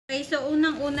Okay, so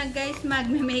unang-una guys,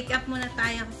 magme-makeup muna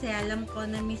tayo kasi alam ko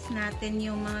na miss natin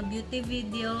yung mga beauty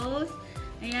videos.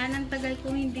 Ayan, ang tagal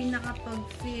kong hindi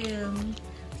nakapag-film.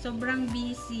 Sobrang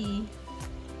busy.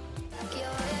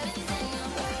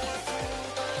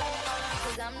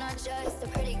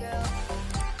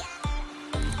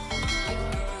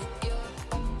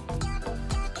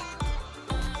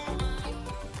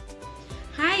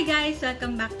 Hi guys!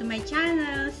 Welcome back to my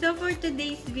channel. So for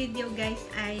today's video guys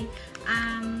ay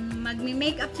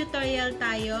magme-makeup tutorial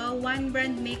tayo. One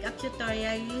brand makeup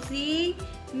tutorial using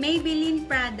Maybelline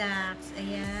products.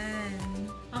 Ayan.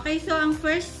 Okay, so ang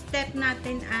first step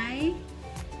natin ay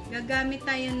gagamit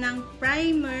tayo ng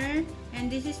primer. And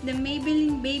this is the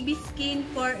Maybelline Baby Skin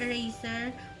Pore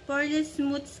Eraser. Poreless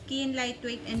Smooth Skin,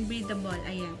 Lightweight and Breathable.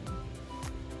 Ayan.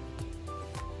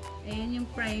 Ayan yung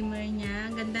primer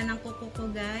niya. Ganda ng kuko ko,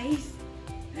 guys.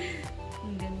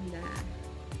 Ang ganda.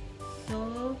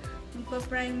 So,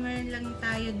 magpa-primer lang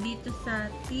tayo dito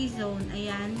sa T-zone.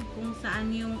 Ayan, kung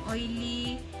saan yung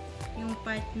oily, yung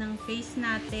part ng face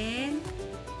natin.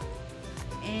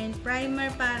 And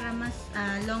primer para mas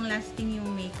long-lasting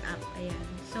yung makeup. Ayan.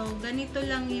 So, ganito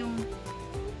lang yung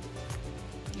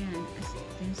ayan, as you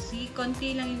can see,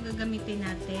 konti lang yung gagamitin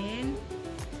natin.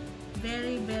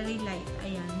 Very, very light.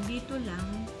 Ayan, dito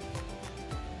lang.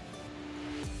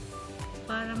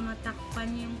 Para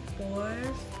matakpan yung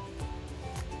pores.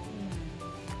 Ayan.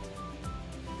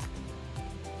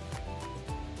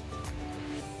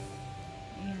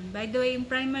 Ayan. By the way, yung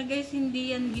primer guys,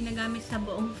 hindi yan ginagamit sa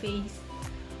buong face.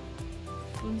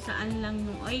 Kung saan lang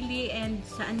yung oily and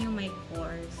saan yung may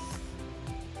pores.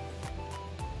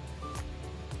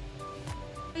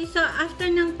 Okay, so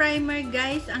after ng primer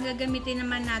guys, ang gagamitin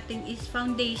naman natin is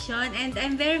foundation. And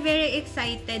I'm very, very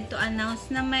excited to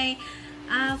announce na may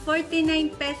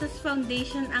 49 pesos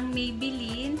foundation ang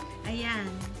Maybelline. Ayan.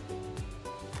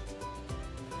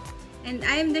 And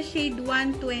I'm the shade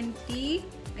 120.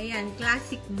 Ayan,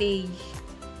 classic beige.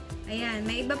 Ayan,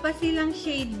 may iba pa silang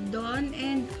shade doon.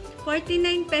 And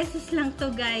 49 pesos lang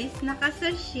to guys.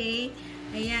 Naka-sachet.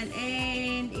 Ayan,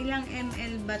 and ilang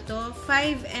ml ba to?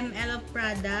 5 ml of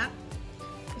product.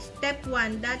 Step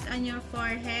 1, dot on your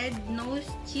forehead, nose,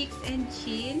 cheeks, and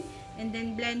chin. And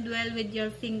then blend well with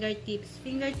your fingertips.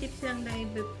 Fingertips lang na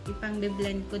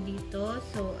ipang-blend ko dito.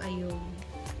 So, ayun.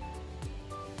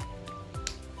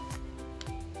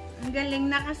 Ang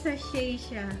galing, naka-sachet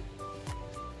siya.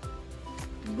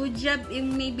 Good job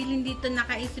yung Maybelline dito,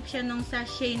 nakaisip siya ng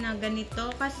sachet na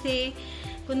ganito. Kasi,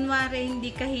 kunwari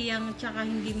hindi kahiyang tsaka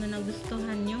hindi mo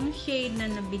nagustuhan yung shade na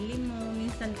nabili mo.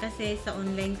 Minsan kasi sa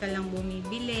online ka lang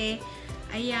bumibili.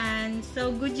 Ayan.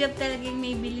 So, good job talaga yung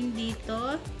Maybelline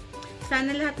dito.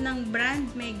 Sana lahat ng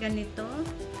brand may ganito.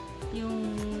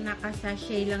 Yung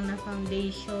naka-sachet lang na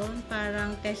foundation.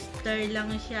 Parang tester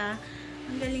lang siya.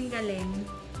 Ang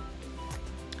galing-galing.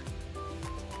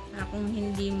 Kung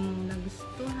hindi mo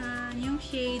nagustuhan yung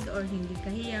shade or hindi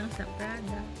kahiyang sa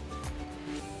product.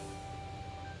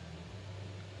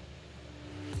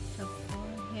 Sa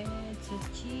forehead, sa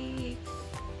cheeks,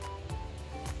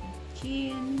 sa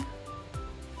chin.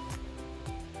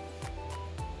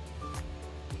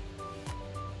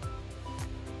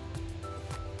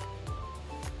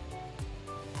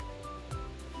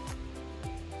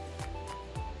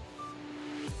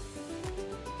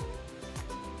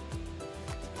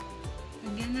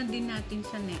 Lagyan na din natin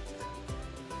sa neck.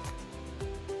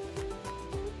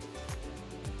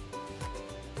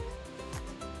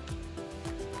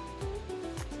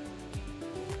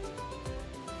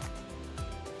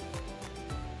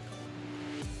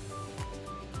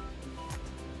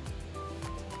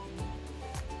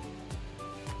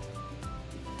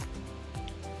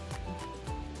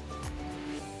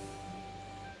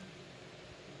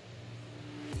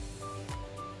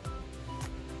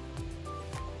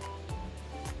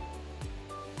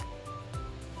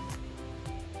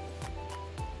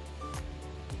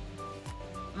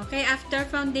 Okay, after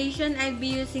foundation, I'll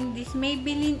be using this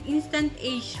Maybelline Instant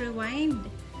Age Rewind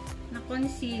na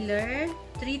concealer.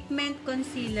 Treatment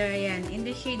concealer. Ayan, in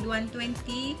the shade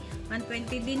 120.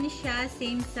 120 din siya.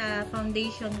 Same sa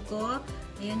foundation ko.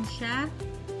 Ayan siya.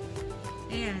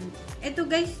 Ayan. Ito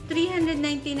guys,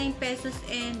 399 pesos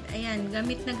and ayan,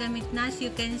 gamit na. As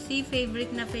you can see,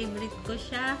 favorite na favorite ko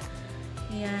siya.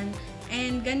 Ayan.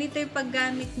 And ganito yung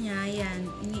paggamit niya. Ayan,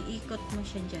 iniikot mo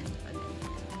siya dyan.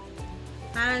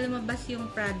 Para lumabas yung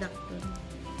product dun.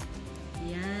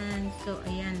 Ayan. So,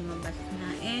 ayan. Lumabas na.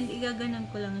 And, igaganon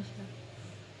ko lang siya.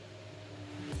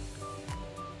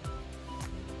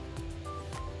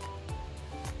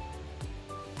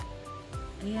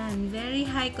 Ayan. Very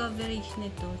high coverage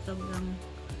nito. Sobrang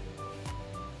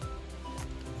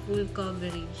full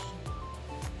coverage.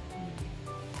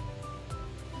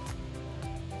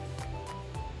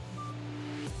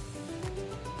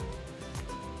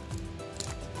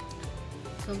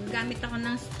 So, gagamit ako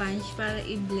ng sponge para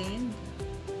i-blend.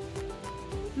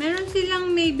 Meron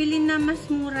silang Maybelline na mas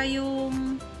mura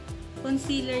yung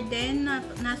concealer din.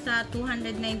 Nasa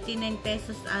 299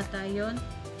 pesos ata yun.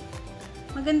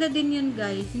 Maganda din yun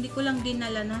guys. Hindi ko lang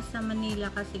dinala. Nasa Manila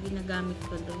kasi ginagamit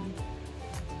ko doon.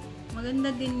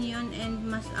 Maganda din yun and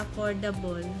mas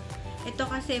affordable. Ito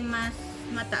kasi mas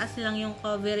mataas lang yung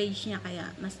coverage niya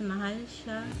kaya mas mahal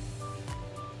siya.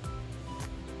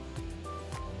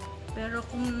 Pero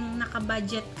kung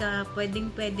naka-budget ka,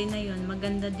 pwedeng-pwede na yun.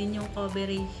 Maganda din yung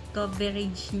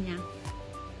coverage niya.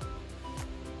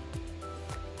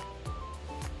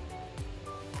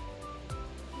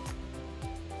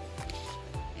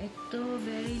 Ito,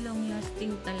 very long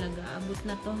lasting talaga. Abot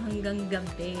na to hanggang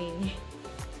gabi.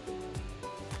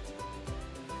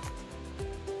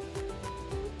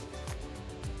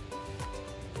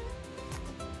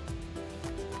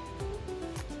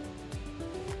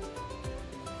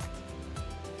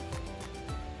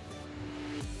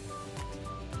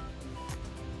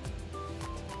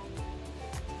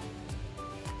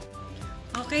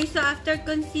 Okay, so after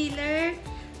concealer,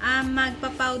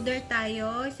 magpa-powder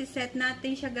tayo. Isiset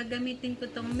natin siya. Gagamitin ko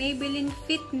tong Maybelline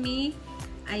Fitme.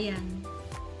 Ayan.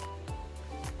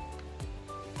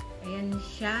 Ayan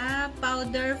siya.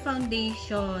 Powder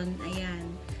foundation. Ayan.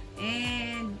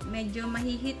 And medyo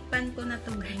mahihitpan ko na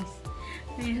to guys.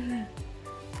 Ayan.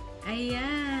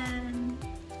 Ayan.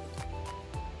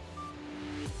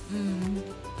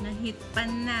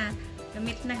 Nahitpan na.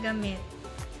 Gamit na gamit.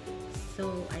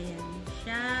 So, ayan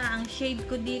siya. Ang shade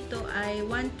ko dito ay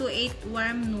 128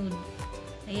 Warm Nude.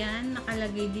 Ayan,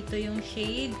 nakalagay dito yung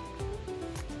shade.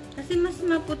 Kasi mas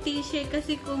maputi siya.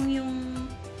 Kasi kung yung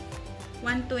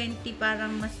 120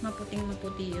 parang mas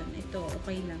maputing-maputi yun. Ito,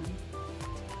 okay lang.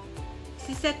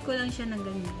 Siset ko lang siya ng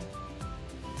ganyan.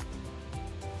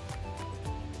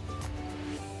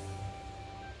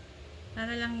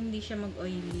 Para lang hindi siya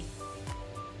mag-oily.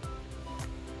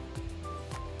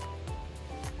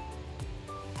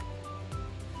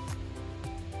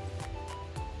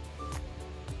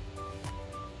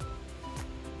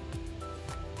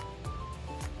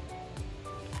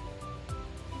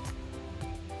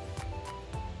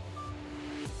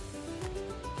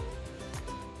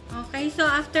 Okay, so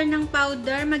after ng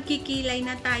powder, magkikilay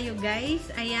na tayo guys.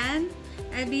 Ayan.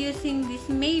 I'll be using this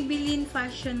Maybelline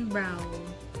Fashion Brow.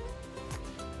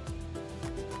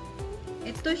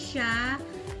 Ito siya.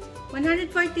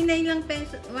 149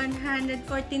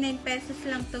 pesos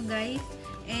lang to guys.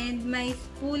 And may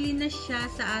spoolie na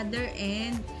siya sa other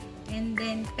end. And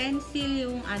then pencil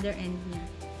yung other end niya.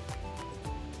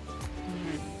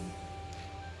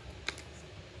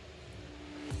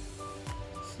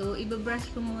 So, ibabrush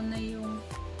ko muna yung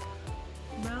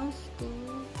brows ko.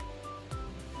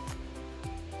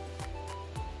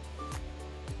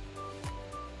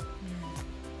 Yan.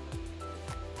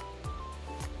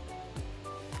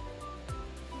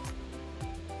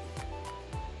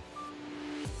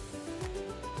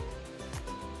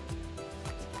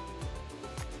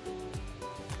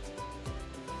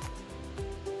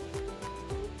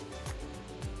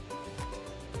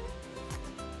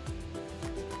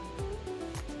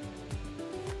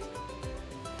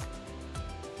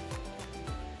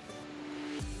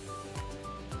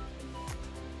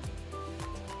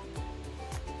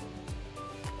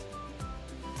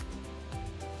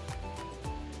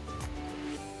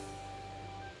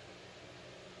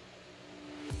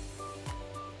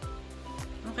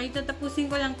 Okay,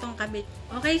 tatapusin ko lang tong kabit.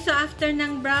 Okay, so after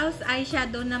ng brows,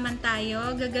 eyeshadow naman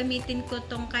tayo. Gagamitin ko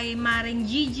tong kay Maring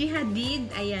Gigi Hadid.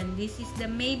 Ayan, this is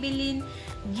the Maybelline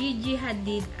Gigi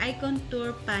Hadid Eye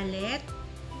Contour Palette.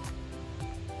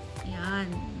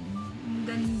 Ayan. Ang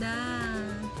ganda.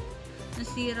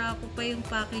 Nasira ko pa yung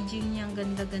packaging niya. Ang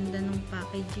ganda-ganda ng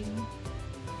packaging.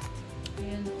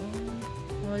 Ayan, oh.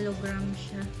 Hologram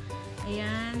siya.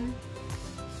 Ayan.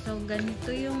 So,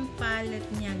 ganito yung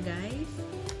palette niya, guys.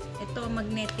 Ito,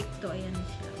 magnetic to. Ayan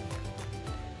siya.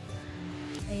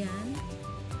 Ayan.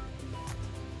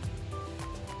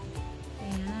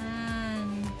 Ayan.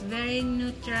 Very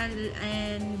neutral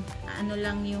and ano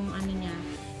lang yung ano niya.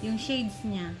 Yung shades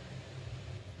niya.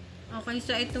 Okay,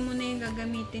 so ito muna yung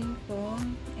gagamitin ko.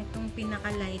 Itong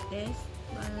pinaka-lightest.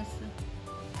 Para sa...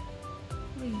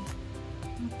 Uy.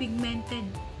 Pigmented.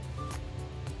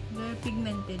 Very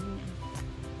pigmented niya.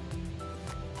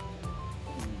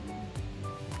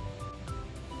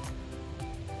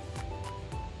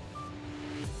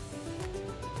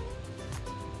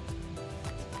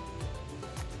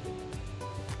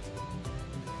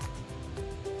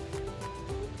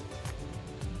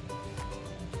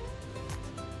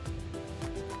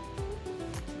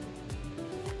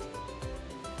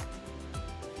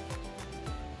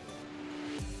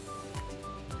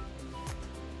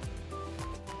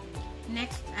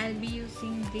 Next, I'll be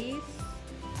using this.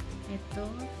 Ito.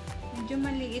 Medyo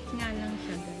maliit nga lang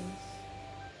siya, guys.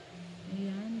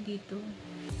 Ayan, dito.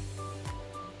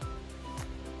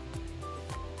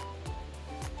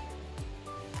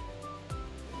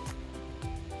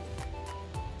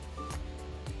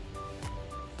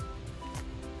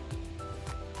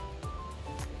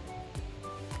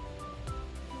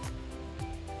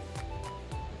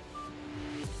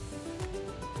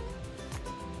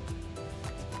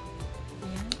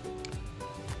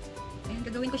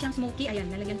 Gagawin ko siyang smoky. Ayan,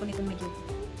 lalagyan ko nitong medyo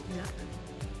black.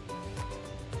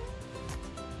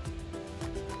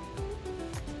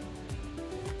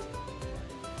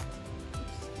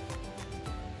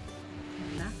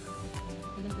 Black.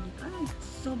 Lagyan ko dito. Ay,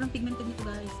 sobrang pigmented nito,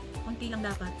 guys. Konti lang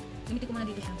dapat. Gamitin ko muna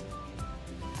dito siya.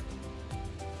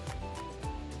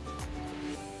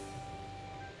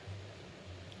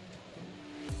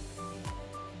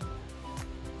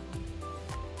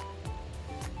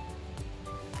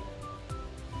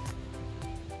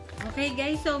 Okay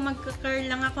guys, so magka-curl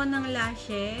lang ako ng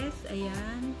lashes.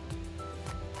 Ayan.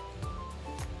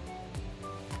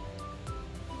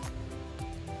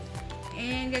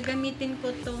 And gagamitin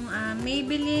ko tong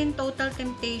Maybelline Total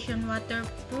Temptation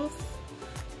Waterproof.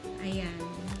 Ayan.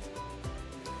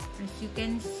 As you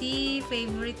can see,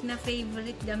 favorite na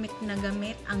favorite, gamit na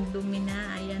gamit. Ang dumi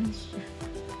na. Ayan siya.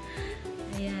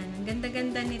 Ayan. Ang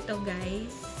ganda-ganda nito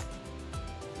guys.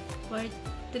 For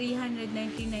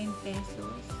 399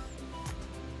 pesos.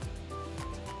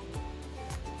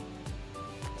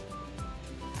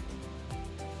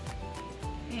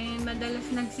 And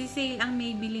madalas nagsisale ang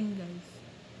Maybelline guys.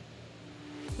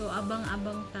 So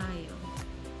abang-abang tayo.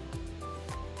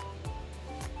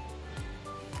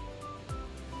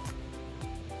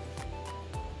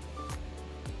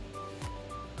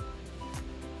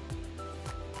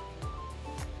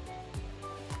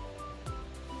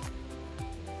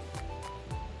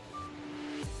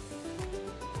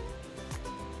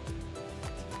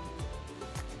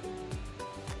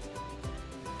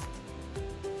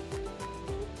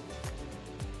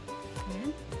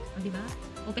 Diba?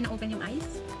 Open na open yung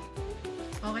eyes.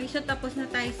 Okay, so tapos na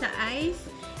tayo sa eyes.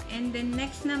 And then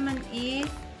next naman is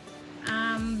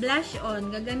blush on.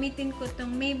 Gagamitin ko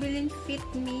tong Maybelline Fit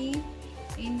Me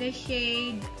in the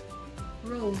shade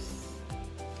Rose.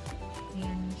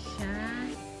 Ayan siya.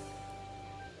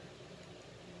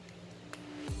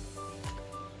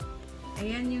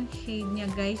 Ayan yung shade niya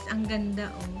guys. Ang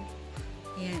ganda oh.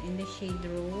 Ayan, in the shade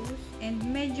Rose. And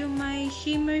medyo may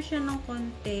shimmer siya ng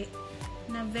konti.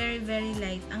 Na very very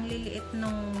light. Ang liliit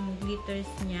nung glitters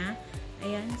niya.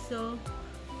 Ayan, so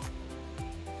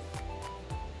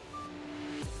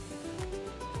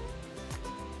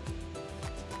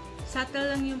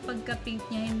subtle lang yung pagka-pink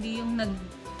niya, hindi yung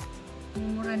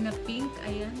nagmumura na pink.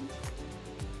 Ayan.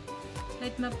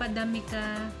 Kahit mapadami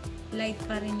ka, light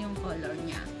pa rin yung color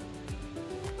niya.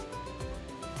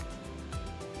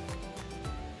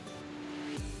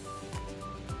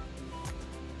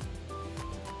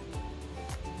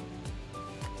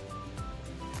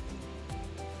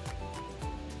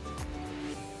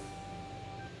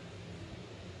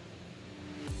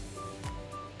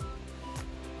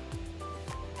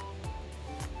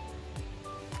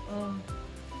 Oh,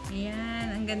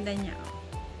 ayan. Ang ganda niya.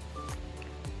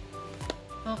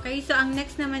 Okay, so ang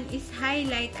next naman is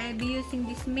highlight. I'll be using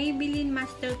this Maybelline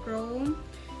Master Chrome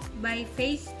by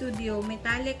Face Studio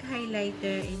Metallic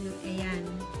Highlighter. Ayan.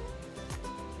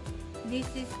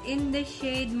 This is in the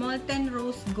shade Molten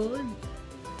Rose Gold.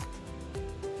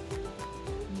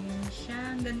 Ayan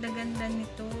siya. Ang ganda-ganda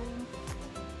nito.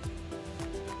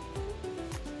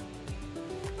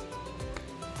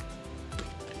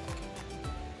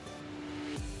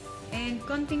 And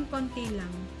konting-konti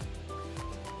lang.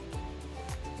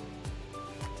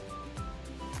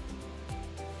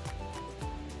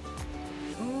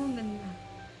 Oh, ang ganda.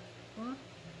 Oh.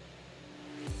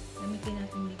 Gamitin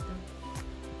natin dito.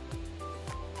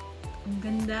 Ang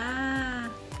ganda.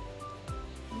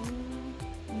 Oh,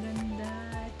 ang ganda.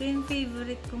 Ito yung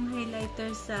favorite kong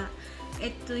highlighter sa...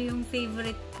 Ito yung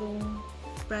favorite kong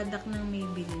product ng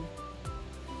Maybelline.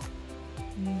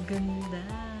 Ang ganda.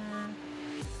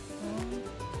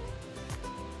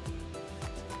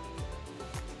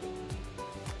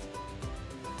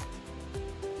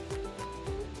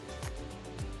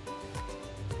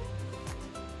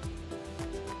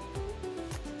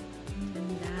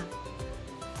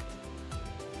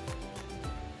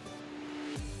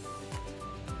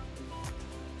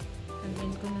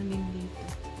 Lagyan ko na din dito.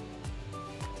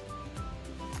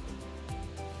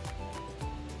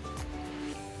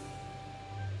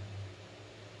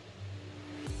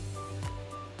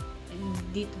 And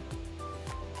dito.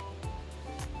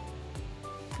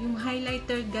 Yung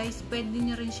highlighter guys, pwede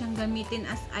nyo rin siyang gamitin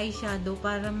as eyeshadow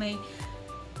para may,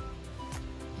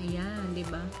 ayan,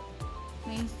 diba?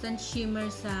 May instant shimmer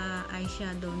sa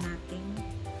eyeshadow natin.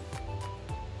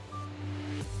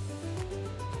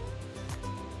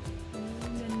 Oh,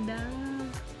 ganda.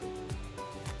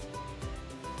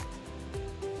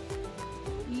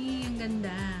 Ang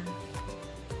ganda.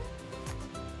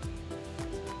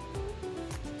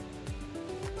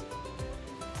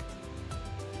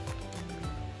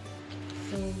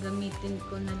 So, gamitin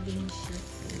ko na din siya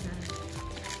sa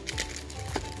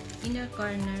inner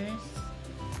corners.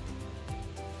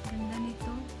 Ganda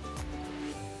nito.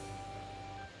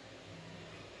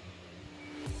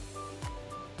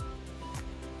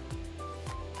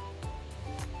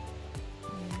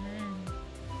 Ayan.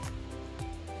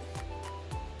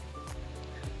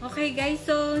 Okay guys,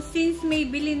 so since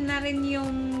Maybelline na rin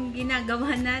yung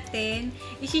ginagawa natin,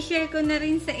 isi-share ko na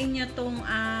rin sa inyo tong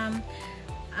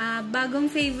bagong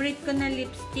favorite ko na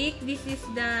lipstick. This is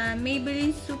the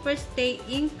Maybelline Superstay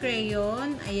Ink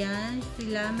Crayon. Ayan,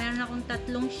 sila. Meron akong 3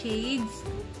 shades.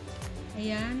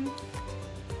 Ayan.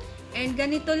 And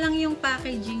ganito lang yung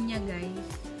packaging niya, guys.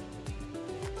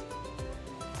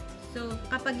 So,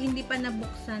 kapag hindi pa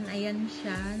nabuksan, ayan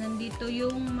siya. Nandito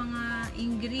yung mga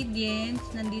ingredients.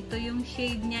 Nandito yung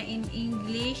shade niya in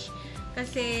English.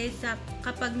 Kasi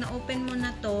kapag na-open mo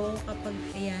na to, kapag,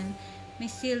 ayan, may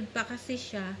sealed pa kasi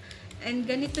siya. And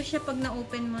ganito siya pag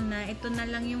na-open mo na. Ito na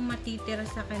lang yung matitira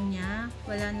sa kanya.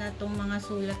 Wala na tong mga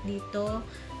sulat dito.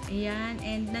 Ayan.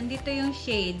 And nandito yung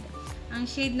shade. Ang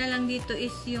shade na lang dito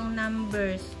is yung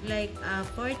numbers. Like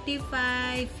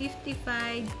 45,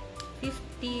 55,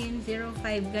 15, 05,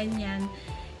 ganyan.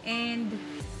 And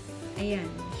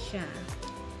ayan siya.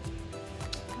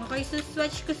 Okay, so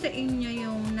swatch ko sa inyo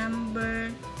yung number.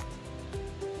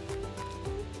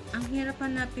 Ang hirap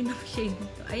hanapin ng shade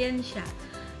nito. Ayan siya.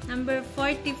 Number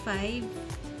 45.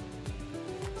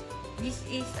 This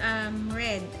is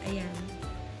red. Ayan.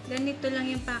 Ganito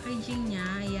lang yung packaging niya.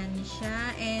 Ayan siya.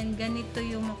 And ganito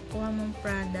yung makukuha mong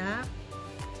product.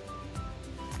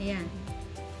 Ayan.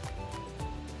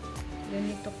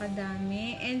 Ganito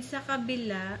kadami. And sa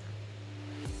kabila,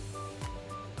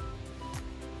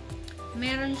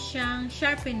 meron siyang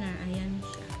sharpener. Ayan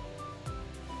siya.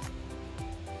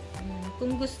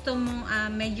 Kung gusto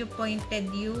mong medyo pointed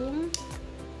yung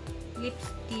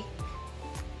lipstick.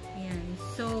 Ayan.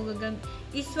 So,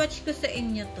 i-swatch ko sa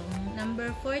inyo to.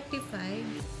 Number 45.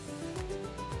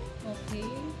 Okay.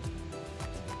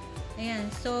 Ayan.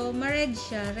 So, ma-red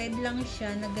siya. Red lang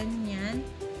siya na ganyan.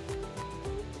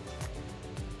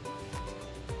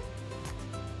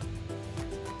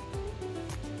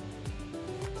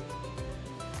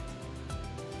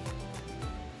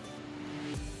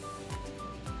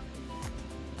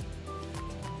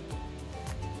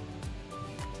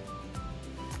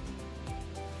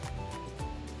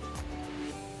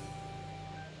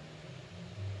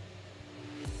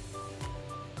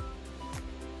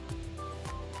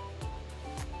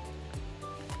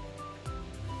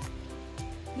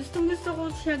 Gustong-gusto ko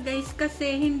siya guys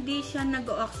kasi hindi siya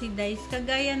nag-oxidize.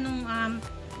 Kagaya nung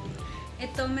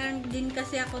ito, meron din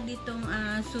kasi ako ditong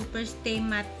Superstay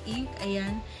Matte Ink.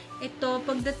 Ayan. Ito,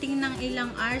 pagdating ng ilang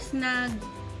hours,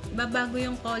 babago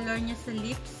yung color niya sa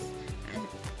lips.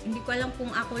 Hindi ko alam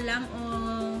kung ako lang o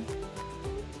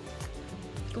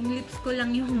kung lips ko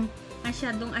lang yung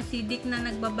masyadong acidic na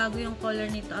nagbabago yung color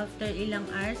nito after ilang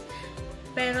hours.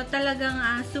 Pero talagang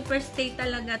Superstay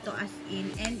talaga to as in.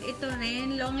 And ito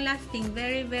rin, long lasting.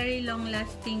 Very, very long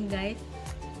lasting guys.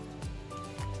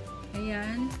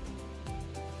 Ayan.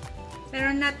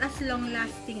 Pero not as long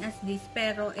lasting as this.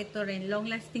 Pero ito rin, long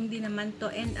lasting din naman to.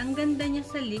 And ang ganda niya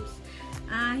sa lips,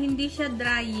 hindi siya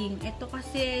drying. Ito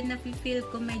kasi nafe-feel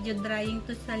ko medyo drying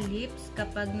to sa lips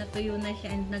kapag natuyo na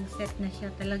siya and nag-set na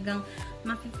siya. Talagang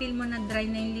mafe-feel mo na dry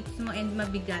na yung lips mo and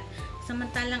mabigat.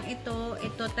 Samantalang ito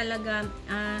talaga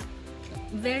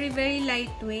very, very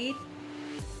lightweight.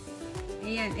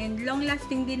 Ayan, and long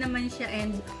lasting din naman siya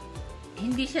and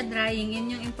hindi siya drying. Yan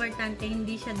yung importante,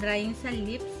 hindi siya drying sa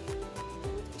lips.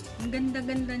 Ang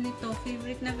ganda-ganda nito.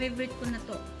 Favorite na favorite ko na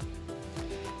to.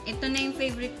 Ito na yung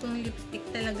favorite kong lipstick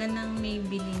talaga ng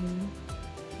Maybelline.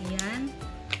 Ayan.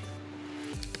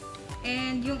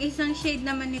 And yung isang shade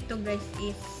naman nito guys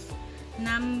is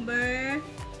number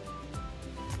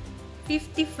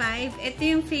 55. Ito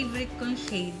yung favorite kong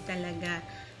shade talaga.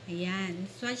 Ayan.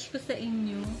 Swatch ko sa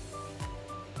inyo.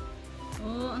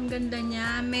 Oh, ang ganda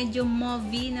niya. Medyo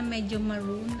mauve na medyo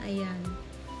maroon. Ayan.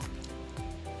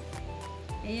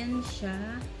 Ayan siya.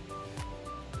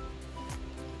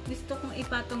 Gusto kong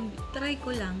ipatong. Try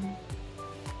ko lang.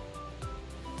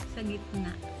 Sa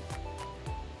gitna.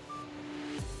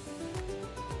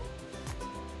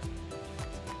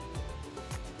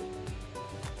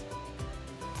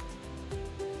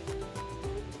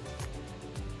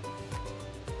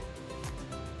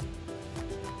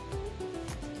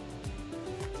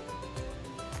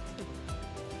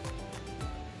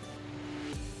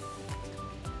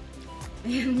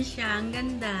 Ayan siya. Ang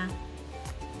ganda.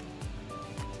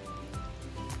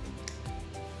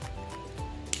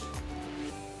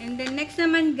 And then, next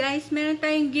naman guys, meron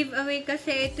tayong giveaway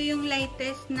kasi ito yung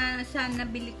lightest na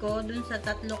nabili ko dun sa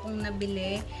 3 kong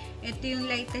nabili. Ito yung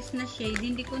lightest na shade.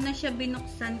 Hindi ko na siya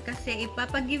binuksan kasi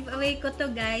ipapag-giveaway ko to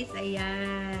guys.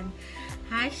 Ayan.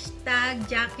 Hashtag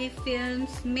jacfilms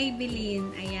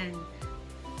Maybelline. Ayan.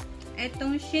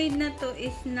 Etong shade na to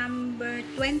is number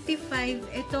 25.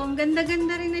 Ito, ang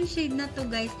ganda-ganda rin ng shade na to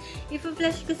guys.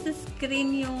 Ipa-flash ko sa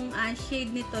screen yung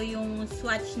shade nito, yung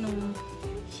swatch nung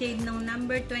shade ng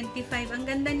number 25. Ang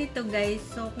ganda nito guys.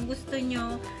 So, kung gusto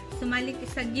nyo sumali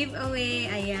sa giveaway,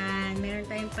 ayan, meron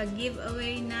tayong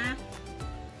pag-giveaway na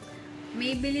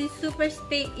Maybelline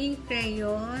Superstay Ink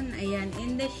Crayon. Ayan,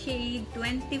 in the shade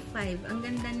 25. Ang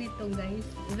ganda nito guys.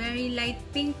 Very light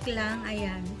pink lang.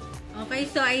 Ayan. Okay,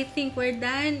 so I think we're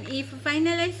done.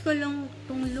 If-finalize ko lang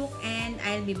itong look and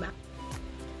I'll be back.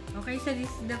 Okay, so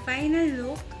this is the final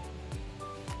look.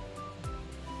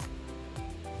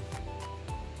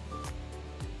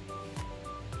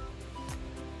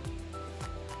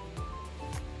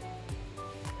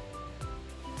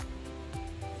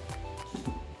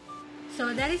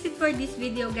 So that is it for this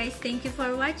video guys. Thank you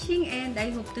for watching and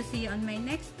I hope to see you on my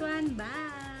next one. Bye!